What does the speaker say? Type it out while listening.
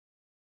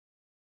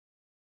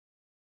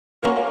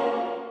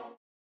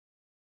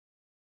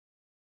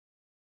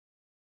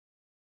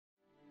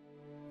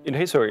In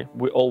history,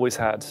 we always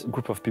had a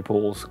group of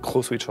people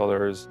close to each other.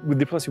 With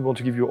diplomacy, we want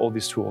to give you all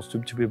these tools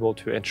to be able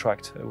to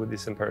interact with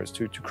these empires,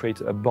 to create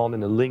a bond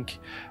and a link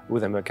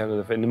with them, a kind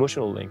of an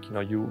emotional link.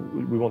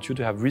 We want you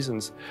to have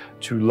reasons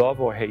to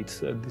love or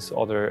hate these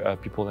other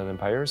people and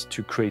empires,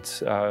 to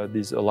create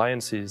these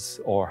alliances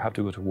or have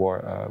to go to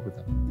war with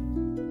them.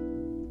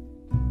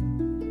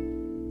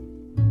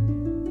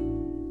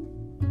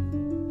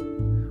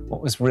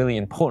 What was really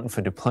important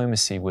for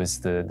diplomacy was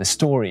the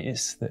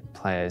stories that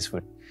players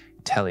would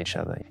tell each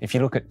other. If you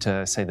look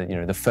at, say,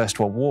 the First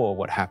World War,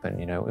 what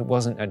happened, it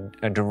wasn't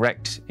a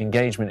direct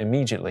engagement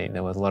immediately.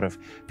 There were a lot of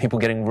people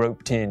getting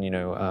roped in,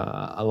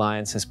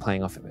 alliances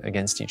playing off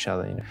against each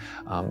other,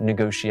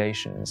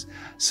 negotiations.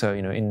 So,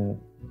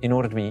 in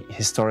order to be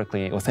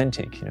historically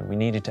authentic, we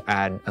needed to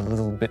add a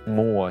little bit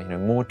more,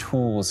 more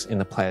tools in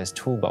the player's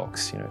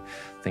toolbox,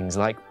 things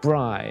like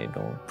bribe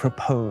or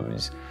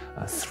propose,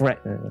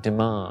 threaten,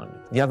 demand.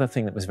 The other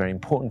thing that was very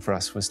important for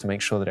us was to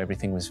make sure that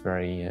everything was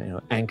very,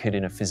 anchored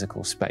in a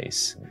physical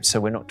space. So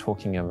we're not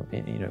talking,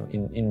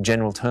 in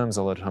general terms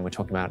all the time. We're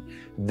talking about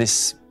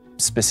this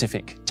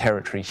specific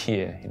territory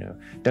here.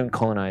 Don't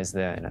colonize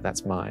there.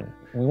 That's mine.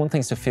 We want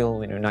things to feel,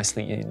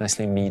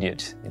 nicely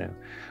immediate.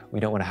 We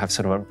don't want to have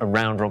sort of a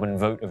round-robin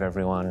vote of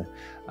everyone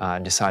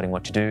deciding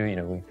what to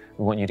do.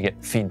 We want you to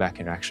get feedback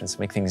interactions,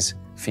 make things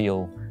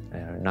feel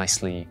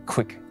nicely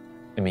quick,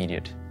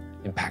 immediate,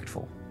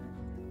 impactful.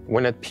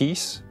 When at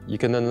peace, you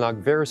can unlock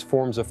various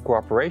forms of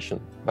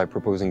cooperation by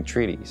proposing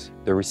treaties.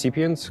 The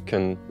recipients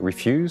can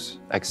refuse,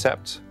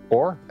 accept,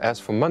 or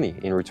ask for money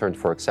in return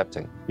for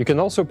accepting. You can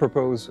also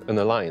propose an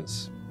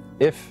alliance.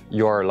 If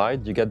you are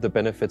allied, you get the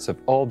benefits of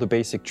all the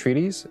basic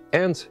treaties,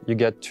 and you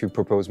get to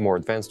propose more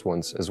advanced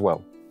ones as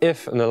well.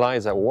 If an ally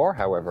is at war,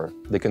 however,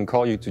 they can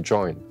call you to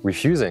join.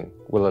 Refusing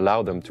will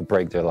allow them to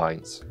break the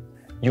alliance.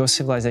 Your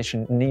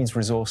civilization needs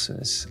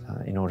resources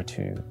in order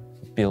to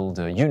build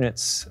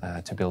units,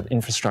 to build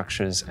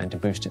infrastructures, and to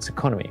boost its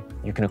economy.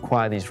 You can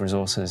acquire these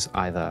resources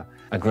either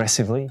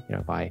aggressively,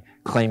 by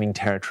claiming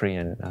territory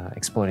and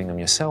exploiting them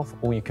yourself,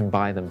 or you can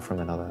buy them from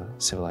another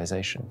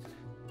civilization.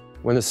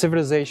 When a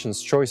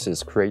civilization's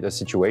choices create a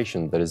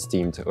situation that is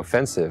deemed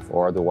offensive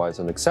or otherwise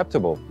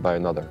unacceptable by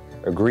another,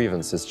 a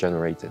grievance is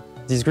generated.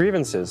 These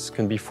grievances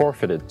can be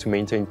forfeited to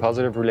maintain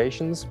positive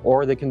relations,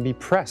 or they can be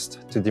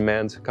pressed to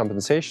demand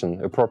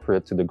compensation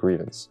appropriate to the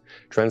grievance,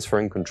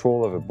 transferring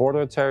control of a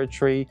border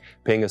territory,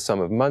 paying a sum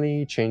of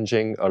money,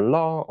 changing a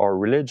law or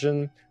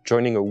religion,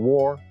 joining a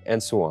war,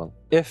 and so on.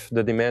 If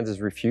the demand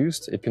is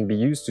refused, it can be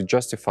used to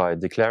justify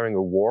declaring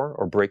a war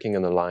or breaking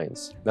an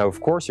alliance. Now,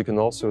 of course, you can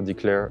also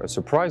declare a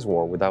surprise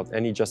war without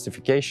any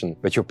justification,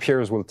 but your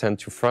peers will tend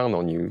to frown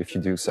on you if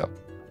you do so.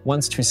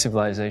 Once two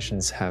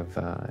civilizations have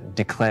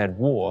declared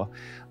war,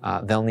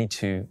 they'll need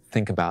to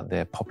think about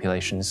their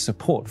population's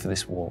support for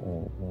this war,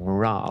 or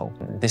morale.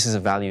 This is a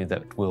value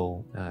that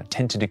will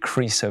tend to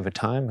decrease over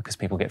time because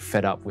people get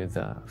fed up with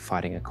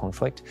fighting a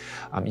conflict.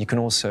 You can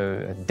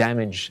also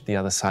damage the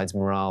other side's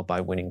morale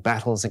by winning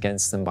battles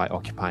against them, by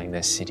occupying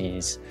their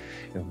cities.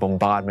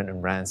 Bombardment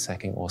and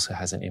ransacking also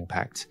has an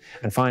impact.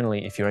 And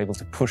finally, if you're able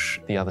to push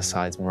the other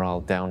side's morale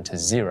down to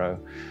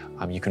zero,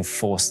 you can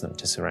force them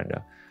to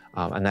surrender.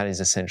 And that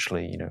is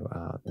essentially,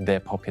 their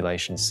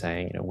population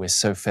saying, we're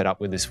so fed up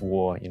with this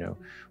war,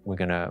 we're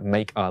going to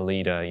make our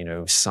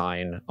leader,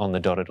 sign on the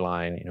dotted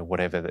line,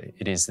 whatever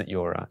it is that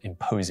you're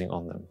imposing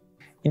on them.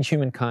 In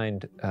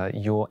Humankind,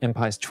 your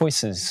empire's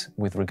choices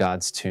with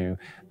regards to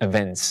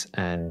events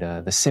and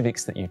the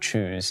civics that you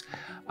choose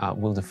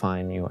will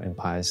define your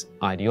empire's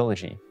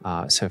ideology.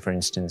 So, for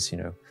instance,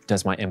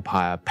 does my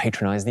empire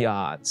patronize the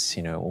arts,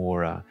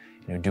 or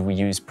do we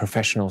use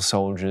professional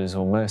soldiers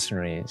or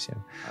mercenaries?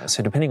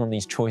 So depending on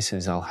these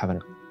choices, I'll have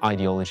an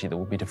ideology that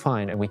will be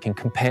defined, and we can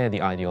compare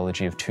the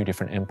ideology of two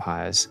different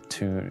empires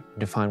to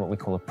define what we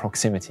call a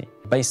proximity.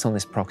 Based on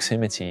this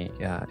proximity,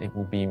 it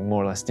will be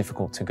more or less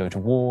difficult to go to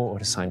war or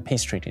to sign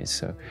peace treaties.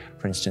 So,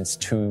 for instance,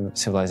 two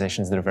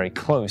civilizations that are very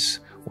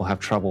close will have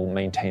trouble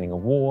maintaining a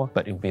war,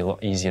 but it will be a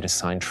lot easier to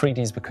sign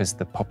treaties because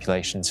the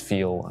populations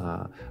feel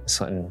a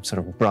certain sort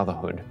of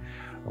brotherhood.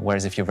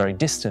 Whereas if you're very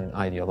distant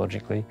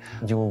ideologically,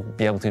 you'll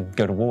be able to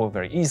go to war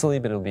very easily,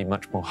 but it'll be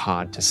much more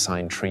hard to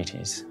sign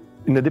treaties.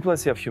 In the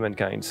diplomacy of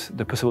humankind,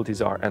 the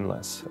possibilities are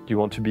endless. Do you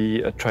want to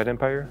be a trade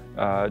empire?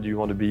 Do you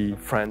want to be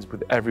friends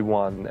with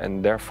everyone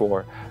and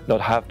therefore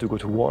not have to go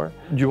to war?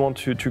 Do you want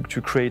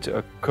to create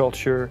a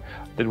culture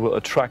that will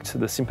attract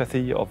the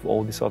sympathy of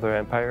all these other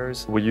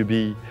empires? Will you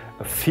be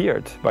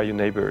feared by your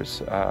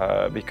neighbors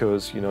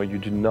because you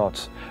do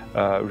not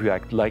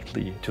react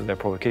lightly to their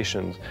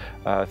provocations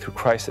through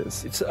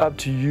crisis? It's up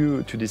to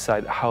you to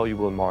decide how you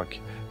will mark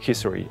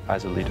history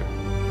as a leader.